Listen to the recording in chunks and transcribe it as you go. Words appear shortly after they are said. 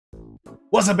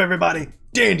What's up, everybody?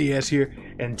 DandyS here,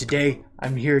 and today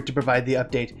I'm here to provide the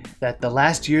update that the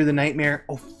Last Year the Nightmare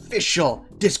official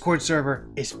Discord server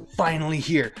is finally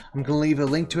here. I'm going to leave a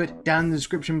link to it down in the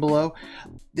description below.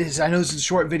 I know this is a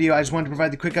short video. I just wanted to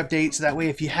provide the quick update so that way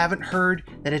if you haven't heard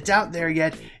that it's out there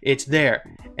yet, it's there.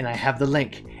 And I have the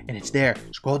link, and it's there.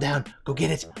 Scroll down, go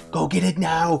get it. Go get it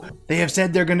now. They have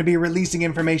said they're going to be releasing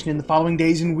information in the following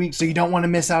days and weeks, so you don't want to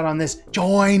miss out on this.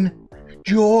 Join!